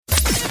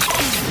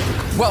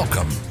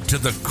Welcome to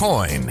The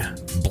Coin,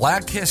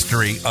 Black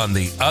History on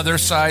the Other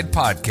Side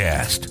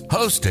podcast,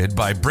 hosted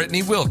by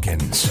Brittany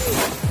Wilkins.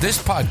 This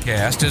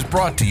podcast is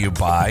brought to you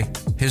by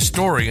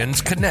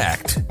Historians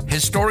Connect.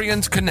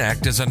 Historians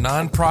Connect is a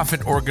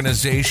nonprofit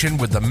organization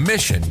with a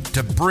mission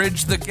to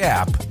bridge the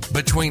gap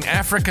between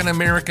African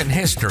American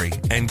history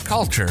and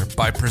culture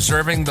by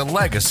preserving the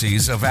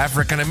legacies of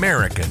African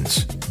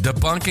Americans,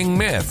 debunking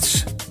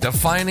myths,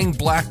 defining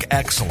Black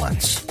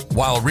excellence,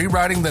 while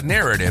rewriting the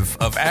narrative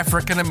of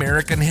African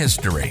American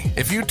history.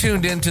 If you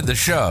tuned into the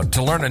show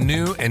to learn a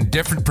new and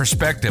different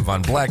perspective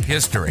on Black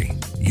history,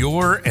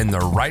 you're in the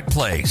right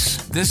place.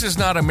 This is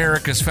not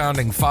America's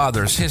founding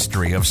fathers'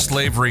 history of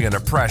slavery and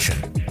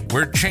oppression.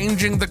 We're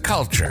changing the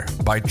culture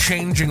by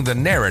changing the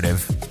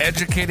narrative,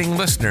 educating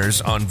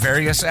listeners on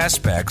various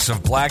aspects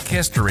of Black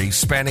history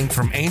spanning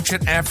from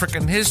ancient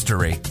African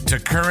history to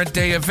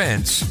current-day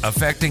events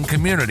affecting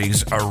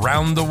communities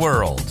around the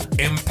world.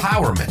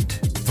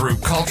 Empowerment through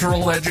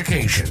cultural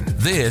education.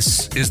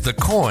 This is The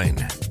Coin,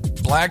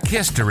 Black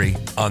History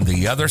on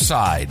the Other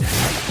Side.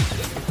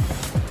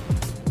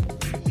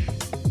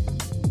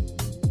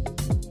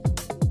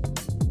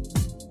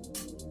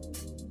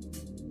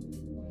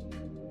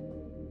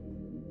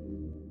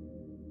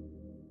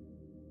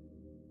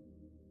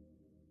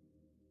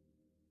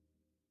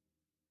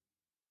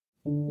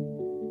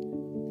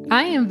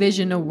 I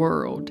envision a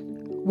world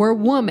where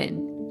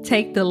women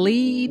take the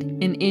lead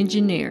in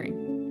engineering,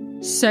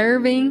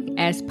 serving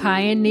as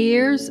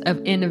pioneers of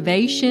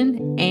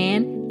innovation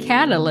and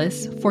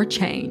catalysts for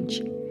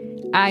change.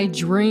 I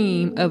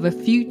dream of a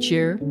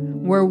future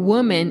where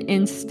women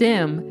in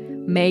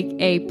STEM make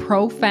a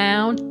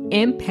profound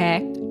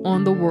impact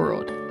on the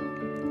world.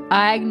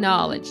 I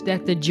acknowledge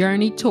that the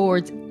journey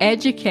towards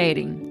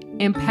educating,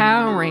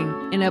 empowering,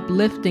 and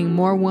uplifting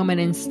more women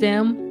in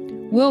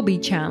STEM will be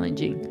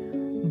challenging,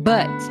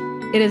 but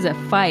it is a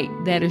fight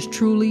that is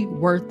truly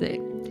worth it.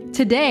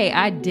 Today,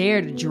 I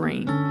dare to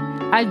dream.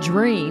 I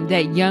dream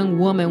that young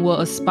women will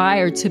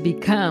aspire to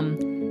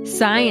become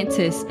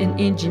scientists and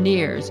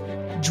engineers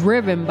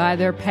driven by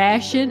their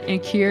passion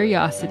and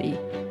curiosity.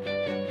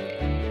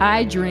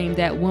 I dream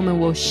that women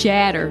will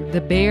shatter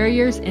the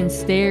barriers and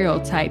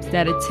stereotypes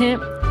that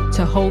attempt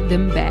to hold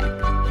them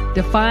back,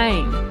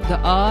 defying the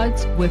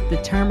odds with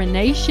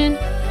determination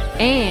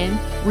and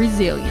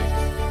resilience.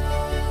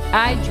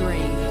 I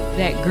dream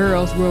that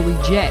girls will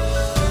reject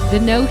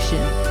the notion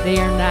they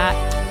are not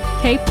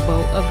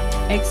capable of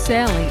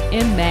excelling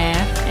in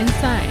math and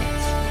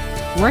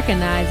science,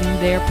 recognizing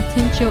their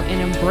potential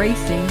and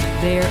embracing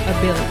their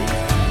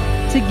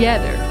abilities.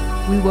 Together,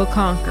 we will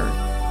conquer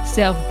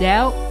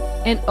self-doubt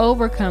and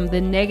overcome the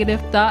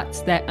negative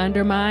thoughts that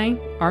undermine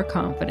our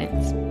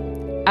confidence.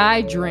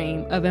 I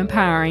dream of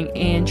empowering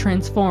and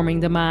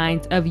transforming the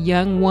minds of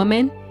young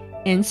women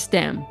in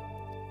STEM,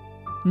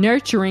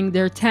 nurturing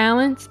their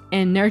talents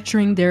and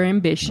nurturing their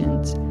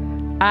ambitions.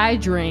 I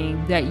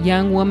dream that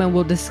young women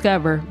will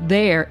discover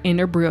their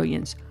inner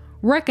brilliance,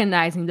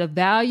 recognizing the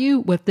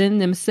value within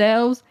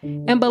themselves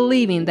and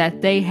believing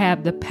that they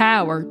have the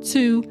power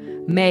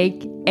to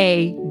make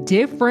a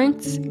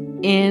difference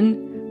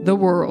in the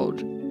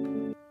world.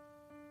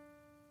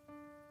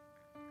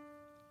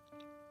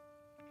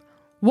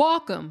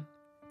 Welcome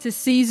to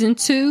Season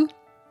 2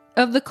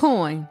 of The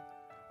Coin,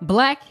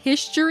 Black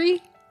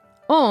History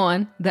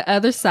on the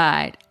Other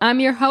Side. I'm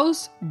your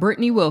host,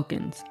 Brittany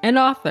Wilkins, an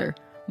author,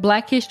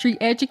 Black history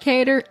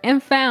educator,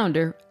 and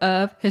founder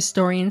of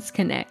Historians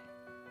Connect.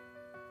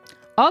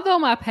 Although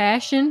my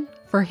passion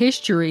for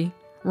history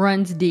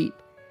runs deep,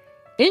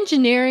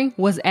 engineering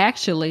was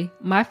actually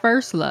my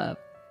first love.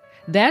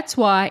 That's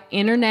why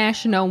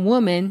International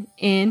Women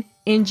in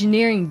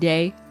Engineering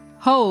Day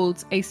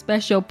holds a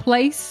special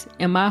place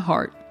in my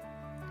heart.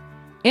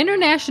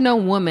 International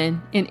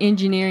Women in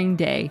Engineering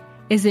Day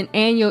is an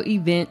annual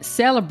event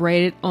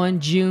celebrated on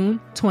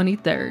June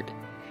 23rd.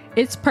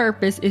 Its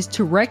purpose is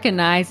to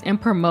recognize and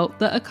promote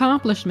the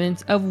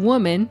accomplishments of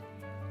women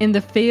in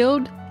the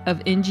field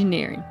of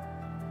engineering.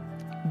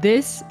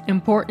 This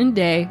important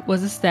day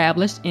was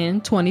established in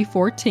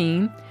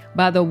 2014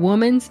 by the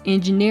Women's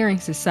Engineering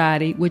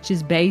Society, which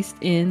is based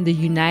in the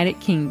United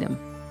Kingdom.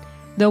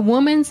 The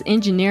Women's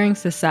Engineering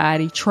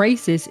Society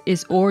traces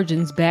its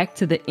origins back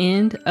to the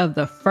end of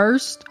the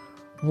First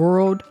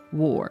World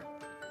War,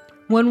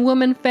 when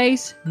women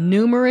faced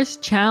numerous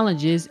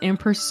challenges in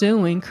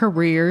pursuing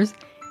careers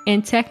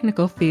in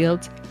technical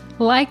fields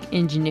like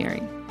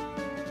engineering.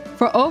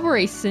 For over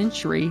a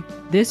century,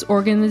 this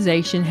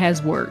organization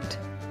has worked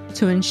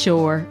to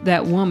ensure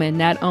that women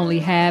not only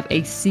have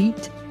a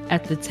seat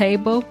at the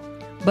table,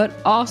 but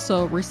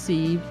also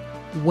receive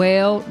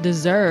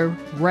well-deserved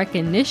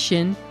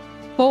recognition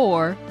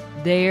for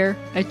their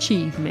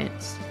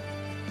achievements.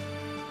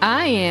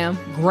 I am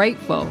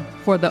grateful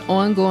for the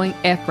ongoing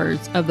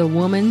efforts of the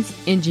Women's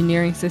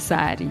Engineering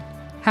Society.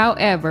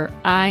 However,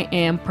 I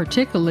am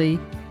particularly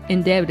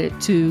indebted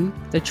to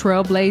the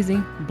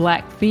trailblazing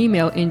Black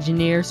female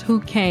engineers who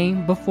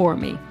came before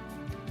me.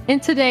 In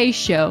today's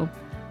show,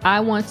 I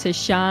want to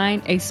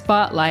shine a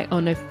spotlight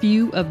on a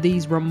few of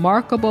these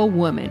remarkable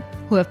women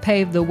who have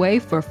paved the way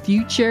for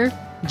future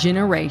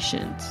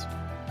generations.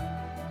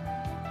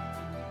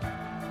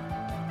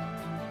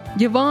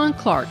 Yvonne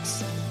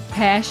Clarke's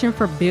passion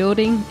for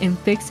building and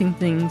fixing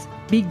things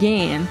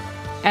began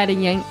at a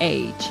young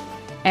age,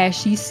 as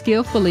she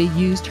skillfully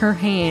used her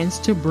hands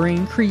to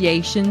bring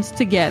creations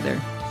together.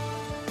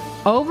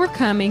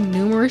 Overcoming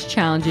numerous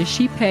challenges,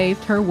 she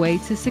paved her way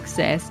to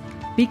success,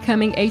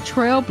 becoming a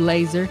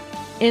trailblazer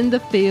in the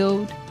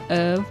field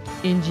of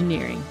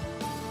engineering.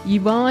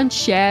 Yvonne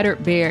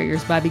shattered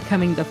barriers by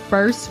becoming the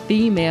first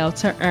female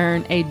to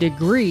earn a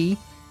degree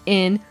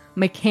in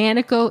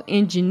mechanical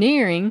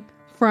engineering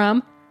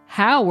from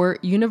Howard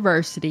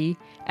University,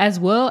 as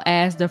well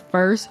as the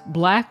first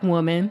Black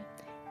woman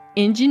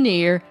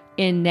engineer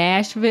in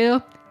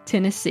Nashville,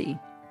 Tennessee.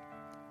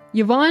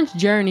 Yvonne's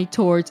journey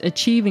towards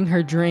achieving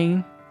her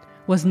dream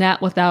was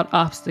not without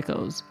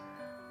obstacles.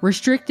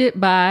 Restricted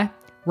by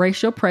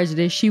racial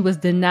prejudice, she was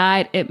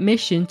denied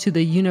admission to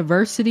the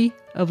University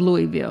of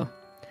Louisville.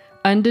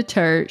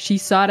 Undeterred, she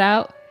sought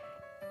out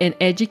an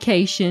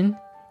education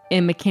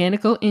in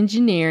mechanical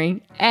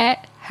engineering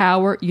at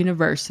Howard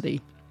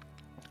University.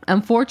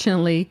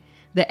 Unfortunately,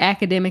 the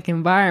academic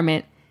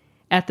environment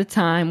at the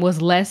time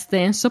was less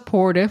than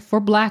supportive for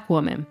Black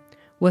women,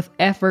 with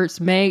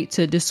efforts made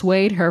to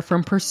dissuade her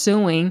from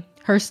pursuing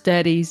her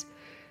studies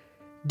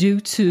due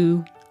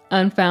to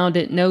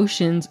unfounded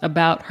notions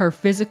about her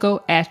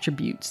physical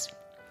attributes.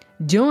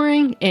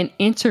 During an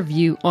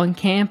interview on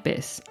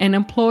campus, an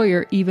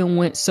employer even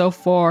went so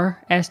far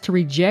as to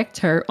reject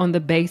her on the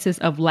basis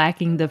of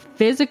lacking the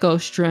physical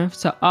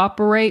strength to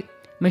operate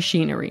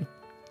machinery.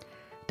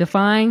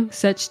 Defying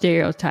such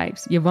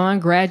stereotypes, Yvonne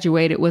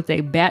graduated with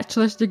a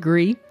bachelor's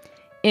degree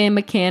in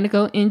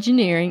mechanical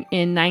engineering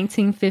in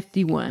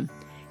 1951.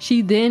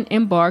 She then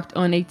embarked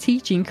on a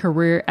teaching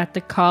career at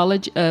the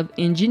College of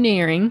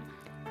Engineering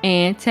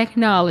and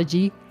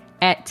Technology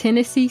at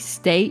Tennessee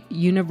State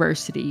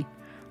University,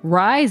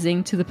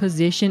 rising to the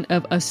position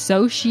of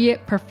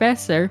associate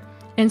professor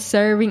and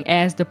serving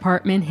as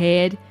department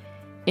head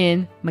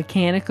in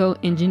mechanical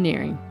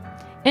engineering.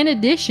 In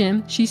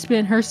addition, she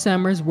spent her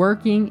summers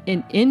working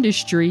in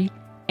industry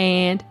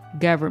and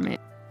government.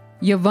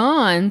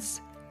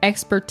 Yvonne's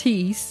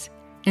expertise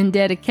and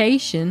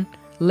dedication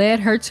led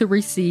her to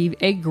receive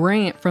a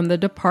grant from the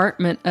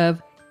Department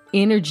of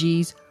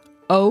Energy's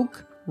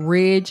Oak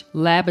Ridge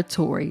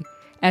Laboratory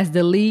as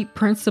the lead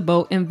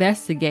principal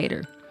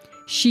investigator.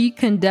 She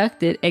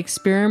conducted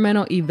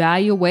experimental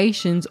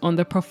evaluations on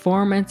the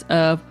performance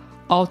of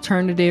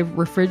alternative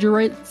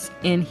refrigerants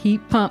and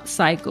heat pump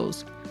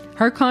cycles.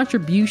 Her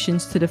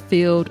contributions to the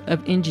field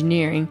of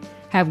engineering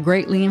have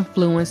greatly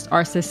influenced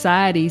our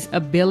society's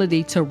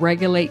ability to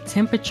regulate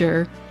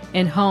temperature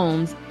in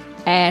homes,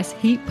 as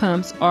heat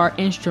pumps are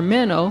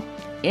instrumental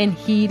in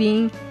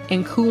heating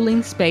and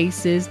cooling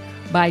spaces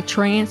by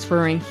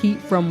transferring heat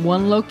from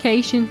one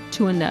location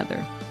to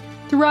another.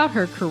 Throughout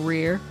her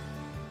career,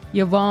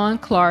 Yvonne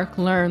Clarke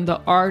learned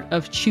the art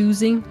of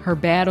choosing her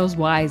battles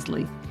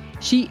wisely.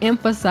 She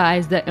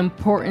emphasized the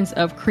importance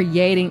of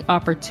creating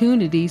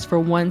opportunities for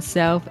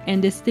oneself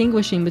and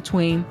distinguishing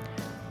between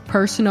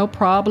personal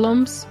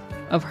problems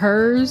of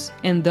hers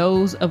and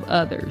those of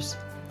others.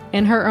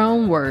 In her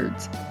own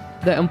words,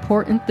 the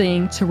important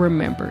thing to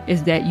remember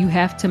is that you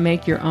have to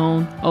make your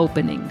own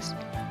openings.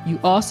 You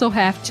also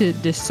have to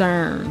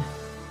discern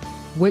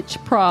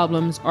which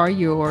problems are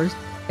yours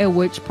and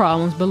which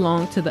problems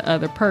belong to the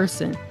other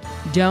person.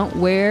 Don't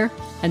wear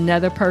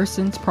another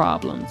person's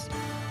problems.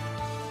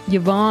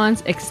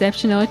 Yvonne's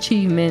exceptional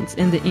achievements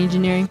in the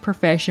engineering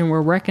profession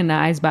were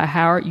recognized by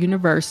Howard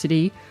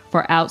University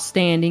for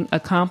outstanding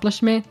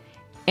accomplishment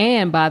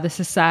and by the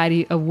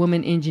Society of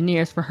Women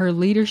Engineers for her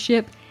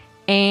leadership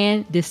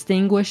and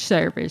distinguished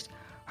service.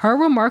 Her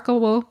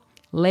remarkable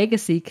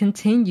legacy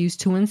continues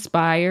to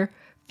inspire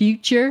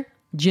future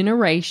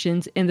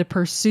generations in the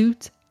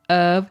pursuit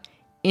of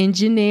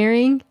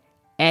engineering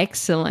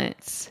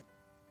excellence.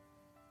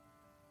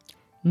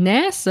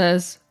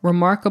 NASA's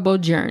remarkable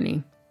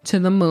journey to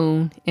the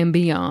moon and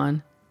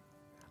beyond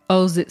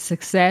owes its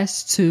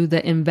success to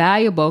the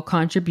invaluable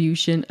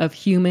contribution of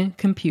human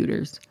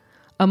computers.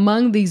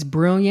 Among these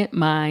brilliant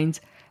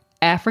minds,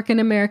 African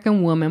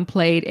American women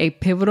played a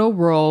pivotal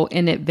role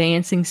in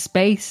advancing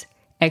space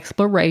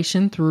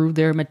exploration through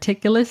their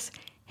meticulous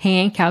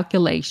hand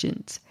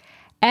calculations.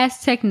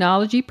 As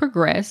technology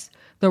progressed,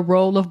 the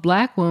role of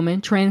Black women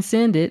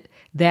transcended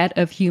that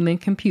of human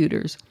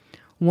computers.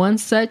 One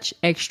such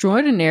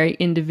extraordinary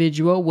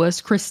individual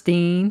was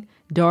Christine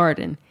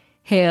Darden,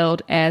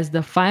 hailed as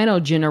the final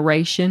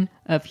generation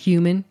of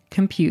human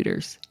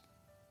computers.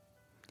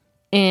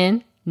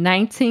 In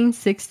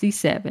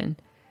 1967,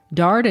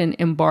 Darden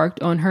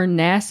embarked on her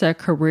NASA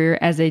career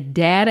as a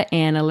data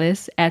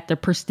analyst at the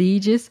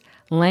prestigious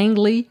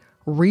Langley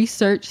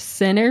Research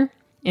Center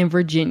in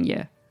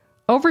Virginia.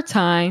 Over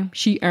time,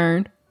 she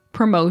earned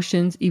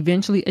promotions,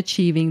 eventually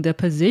achieving the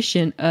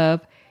position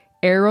of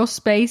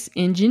aerospace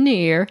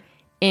engineer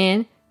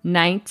in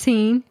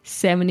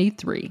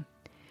 1973.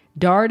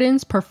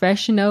 Darden's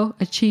professional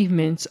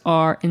achievements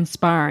are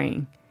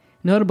inspiring.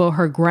 notable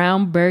her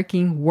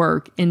groundbreaking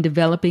work in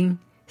developing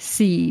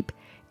S2.Ep,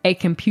 a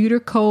computer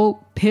code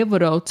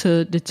pivotal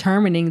to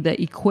determining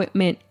the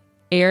equipment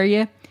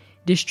area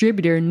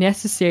distributor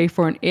necessary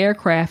for an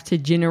aircraft to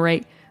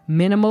generate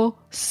minimal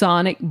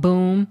sonic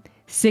boom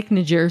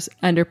signatures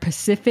under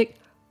Pacific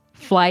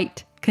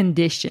flight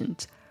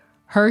conditions.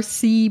 Her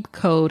S2.Ep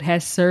code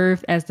has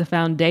served as the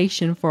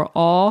foundation for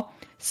all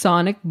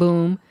sonic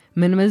boom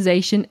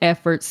minimization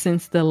efforts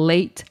since the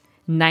late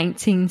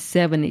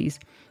 1970s,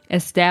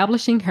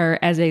 establishing her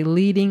as a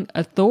leading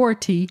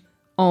authority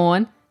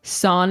on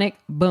sonic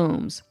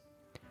booms.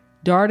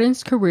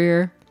 Darden's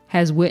career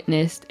has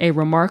witnessed a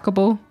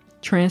remarkable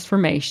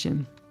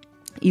transformation,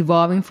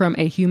 evolving from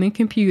a human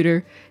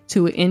computer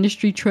to an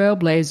industry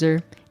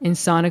trailblazer in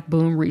sonic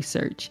boom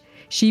research.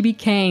 She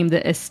became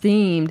the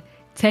esteemed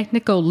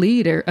technical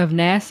leader of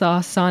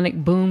NASA's Sonic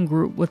Boom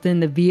Group within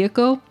the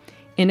Vehicle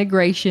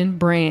Integration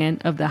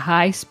brand of the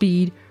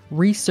High-Speed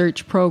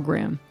Research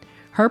Program.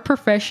 Her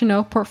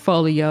professional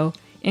portfolio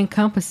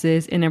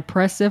encompasses an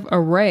impressive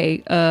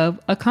array of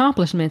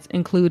accomplishments,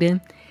 including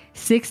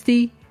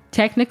 60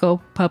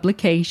 technical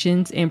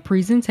publications and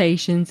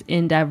presentations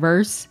in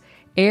diverse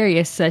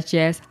areas such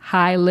as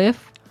high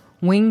lift,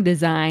 wing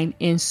design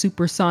in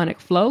supersonic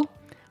flow,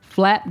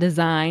 flap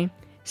design,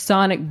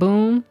 sonic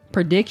boom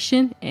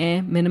prediction,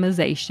 and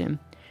minimization.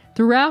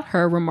 Throughout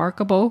her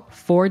remarkable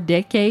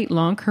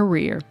 4-decade-long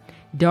career,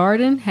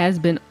 Darden has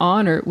been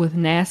honored with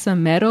NASA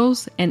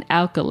medals and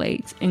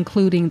accolades,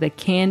 including the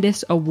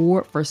Candace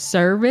Award for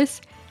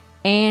Service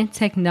and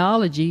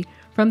Technology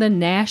from the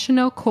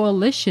National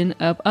Coalition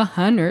of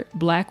 100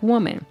 Black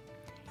Women.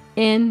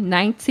 In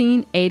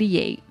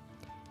 1988,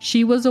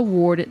 she was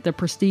awarded the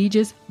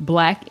prestigious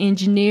Black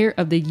Engineer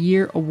of the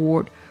Year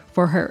Award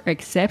for her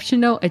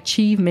exceptional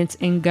achievements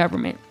in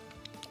government.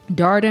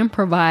 Darden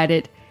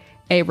provided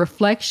a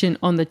reflection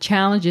on the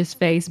challenges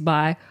faced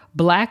by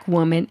Black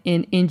women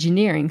in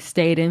engineering,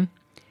 stating,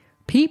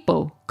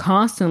 "People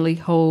constantly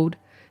hold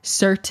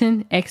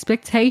certain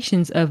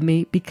expectations of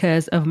me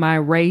because of my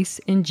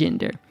race and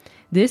gender.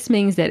 This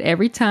means that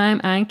every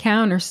time I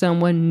encounter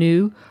someone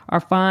new or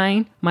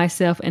find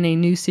myself in a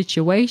new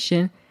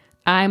situation,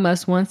 I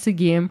must once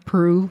again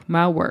prove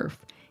my worth.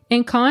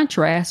 In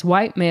contrast,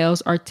 white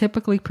males are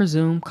typically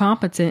presumed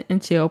competent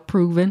until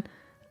proven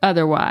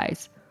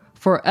otherwise.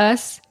 For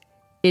us,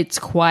 it's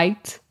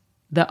quite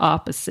the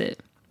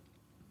opposite."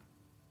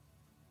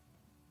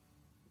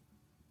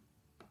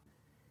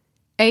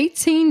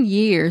 18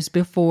 years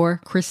before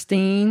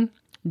Christine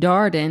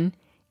Darden,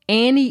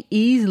 Annie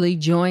Easley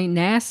joined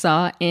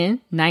NASA in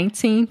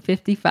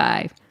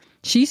 1955.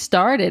 She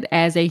started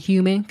as a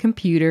human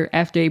computer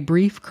after a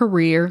brief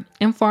career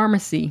in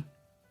pharmacy.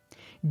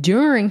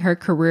 During her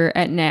career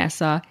at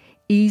NASA,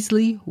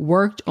 Easley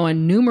worked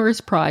on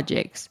numerous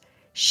projects.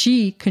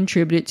 She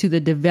contributed to the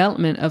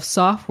development of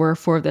software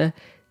for the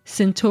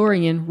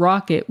Centaurian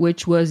rocket,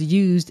 which was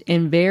used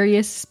in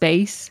various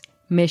space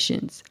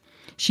missions.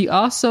 She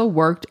also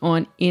worked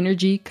on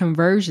energy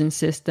conversion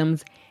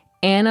systems,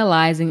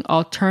 analyzing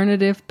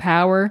alternative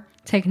power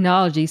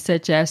technologies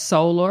such as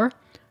solar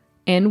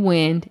and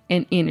wind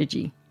and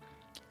energy.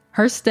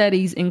 Her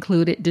studies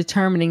included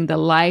determining the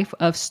life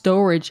of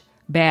storage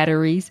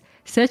batteries,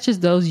 such as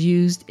those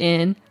used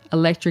in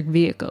electric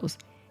vehicles.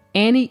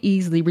 Annie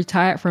Easley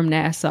retired from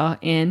NASA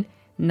in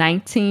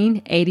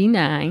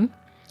 1989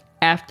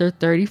 after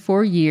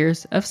 34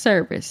 years of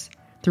service.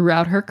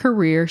 Throughout her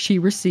career, she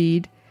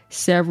received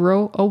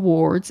several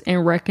awards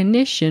and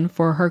recognition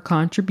for her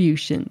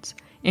contributions,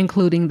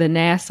 including the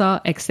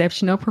NASA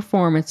Exceptional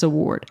Performance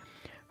Award.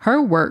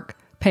 Her work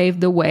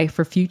paved the way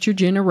for future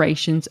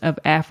generations of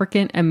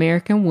African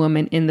American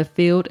women in the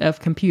field of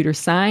computer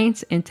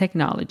science and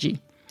technology.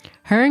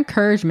 Her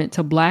encouragement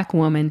to Black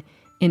women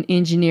in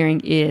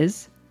engineering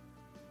is,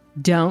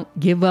 don't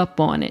give up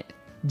on it.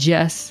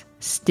 Just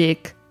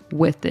stick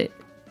with it.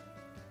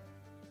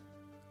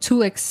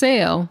 To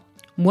excel,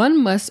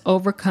 one must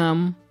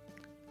overcome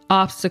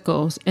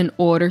obstacles in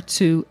order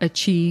to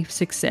achieve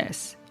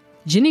success.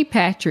 Jenny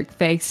Patrick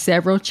faced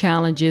several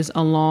challenges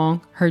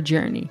along her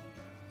journey,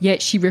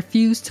 yet she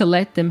refused to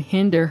let them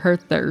hinder her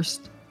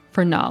thirst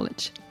for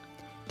knowledge.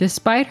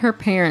 Despite her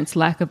parents'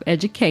 lack of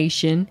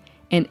education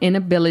and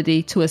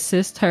inability to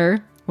assist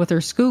her with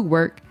her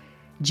schoolwork,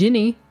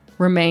 Jenny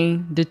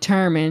remained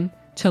determined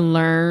to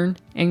learn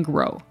and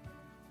grow.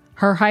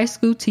 Her high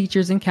school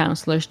teachers and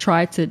counselors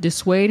tried to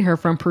dissuade her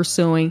from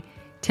pursuing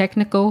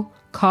technical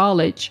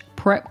college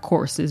prep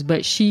courses,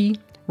 but she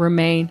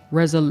remained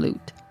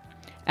resolute.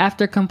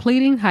 After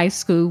completing high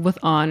school with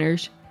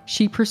honors,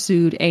 she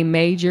pursued a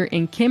major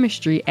in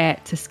chemistry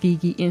at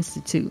Tuskegee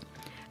Institute.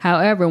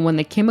 However, when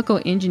the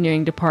chemical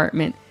engineering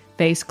department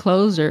faced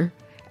closure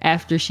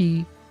after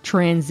she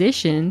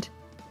transitioned,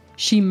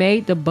 she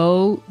made the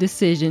bold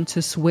decision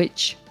to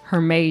switch her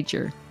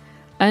major.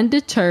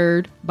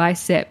 Undeterred by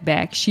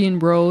setbacks, she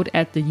enrolled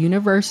at the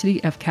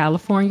University of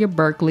California,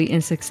 Berkeley,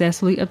 and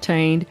successfully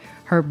obtained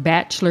her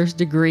bachelor's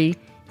degree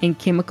in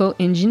chemical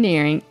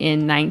engineering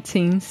in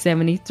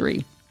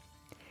 1973.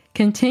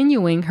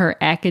 Continuing her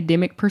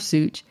academic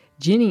pursuits,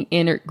 Jenny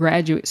entered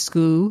graduate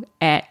school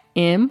at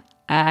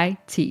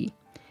MIT.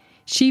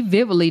 She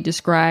vividly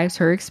describes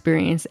her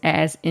experience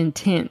as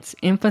intense,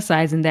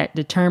 emphasizing that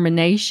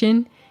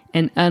determination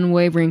and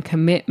unwavering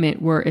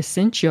commitment were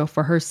essential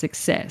for her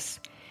success.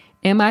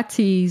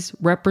 MIT's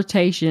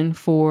reputation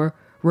for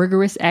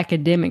rigorous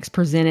academics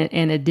presented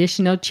an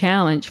additional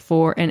challenge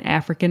for an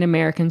African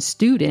American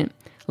student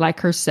like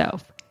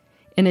herself.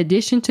 In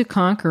addition to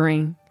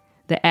conquering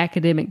the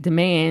academic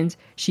demands,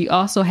 she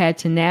also had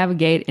to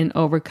navigate and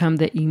overcome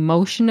the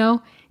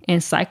emotional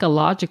and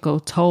psychological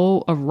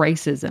toll of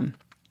racism.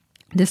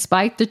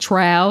 Despite the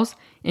trials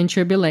and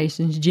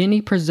tribulations,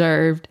 Jenny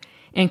persevered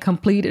and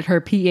completed her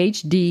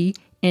PhD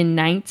in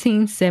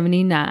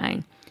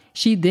 1979.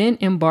 She then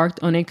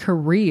embarked on a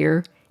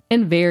career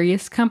in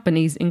various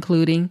companies,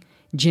 including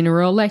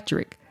General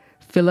Electric,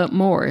 Philip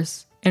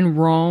Morris, and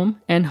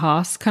Rome and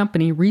Haas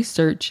Company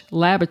Research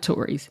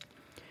Laboratories.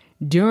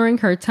 During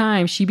her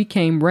time, she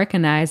became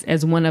recognized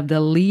as one of the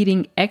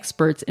leading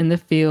experts in the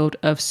field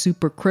of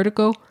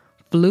supercritical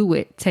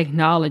fluid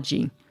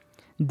technology.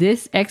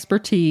 This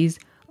expertise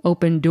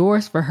opened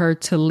doors for her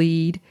to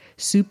lead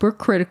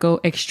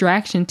supercritical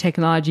extraction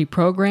technology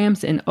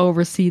programs and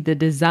oversee the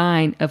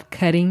design of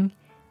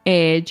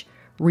cutting-edge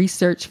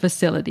research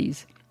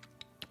facilities.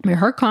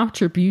 Her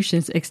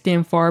contributions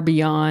extend far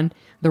beyond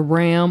the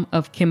realm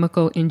of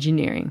chemical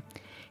engineering.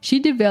 She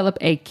developed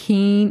a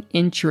keen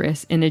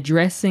interest in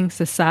addressing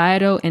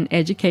societal and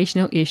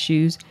educational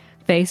issues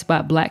faced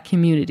by Black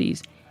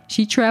communities.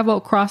 She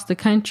traveled across the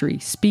country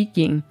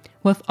speaking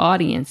with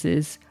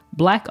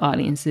Black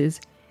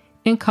audiences,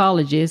 in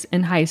colleges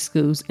and high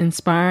schools,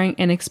 inspiring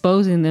and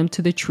exposing them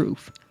to the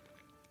truth.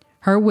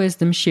 Her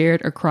wisdom,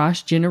 shared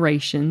across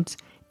generations,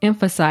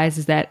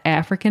 emphasizes that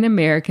African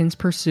Americans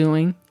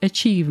pursuing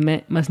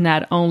achievement must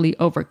not only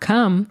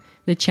overcome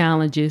the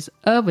challenges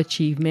of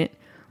achievement,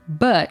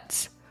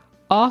 but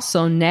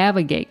also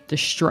navigate the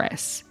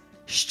stress,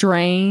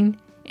 strain,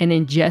 and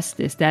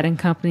injustice that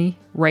accompany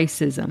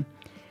racism.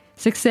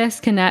 Success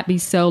cannot be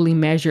solely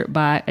measured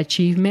by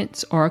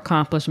achievements or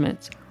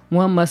accomplishments.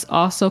 One must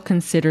also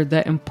consider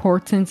the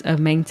importance of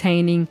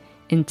maintaining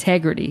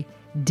integrity,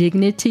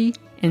 dignity,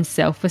 and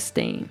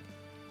self-esteem.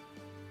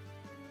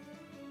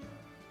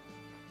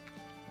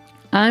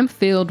 I'm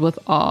filled with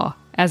awe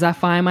as I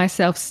find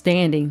myself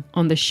standing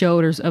on the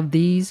shoulders of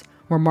these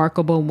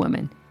remarkable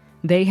women.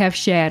 They have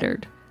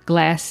shattered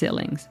glass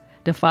ceilings,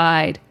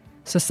 defied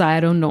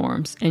societal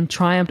norms, and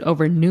triumphed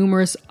over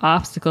numerous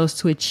obstacles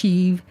to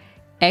achieve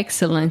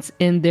excellence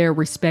in their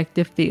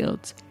respective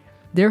fields.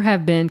 There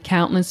have been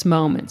countless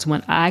moments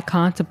when I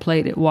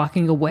contemplated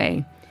walking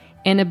away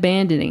and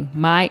abandoning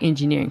my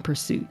engineering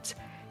pursuits.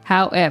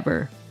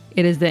 However,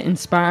 it is the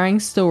inspiring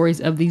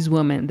stories of these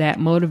women that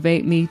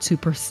motivate me to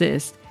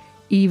persist,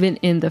 even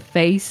in the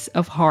face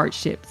of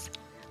hardships.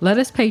 Let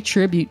us pay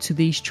tribute to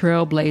these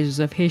trailblazers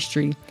of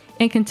history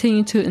and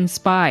continue to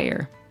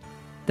inspire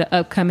the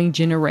upcoming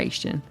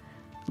generation.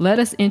 Let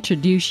us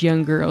introduce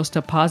young girls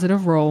to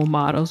positive role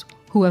models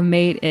who have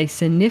made a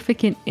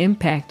significant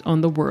impact on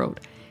the world.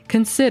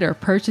 Consider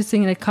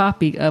purchasing a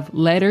copy of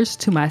Letters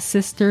to My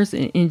Sisters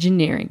in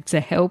Engineering to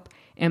help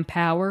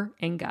empower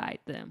and guide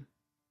them.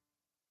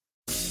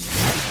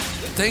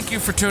 Thank you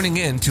for tuning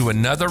in to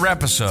another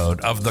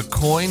episode of the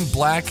Coin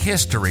Black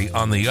History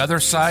on the Other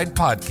Side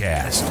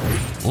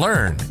podcast.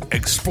 Learn,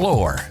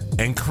 explore,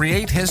 and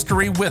create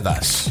history with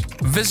us.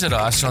 Visit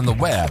us on the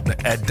web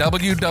at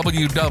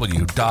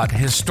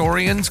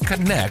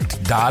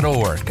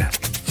www.historiansconnect.org.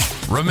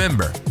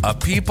 Remember, a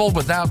people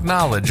without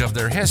knowledge of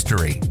their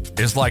history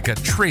is like a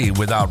tree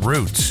without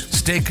roots.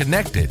 Stay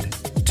connected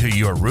to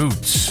your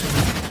roots.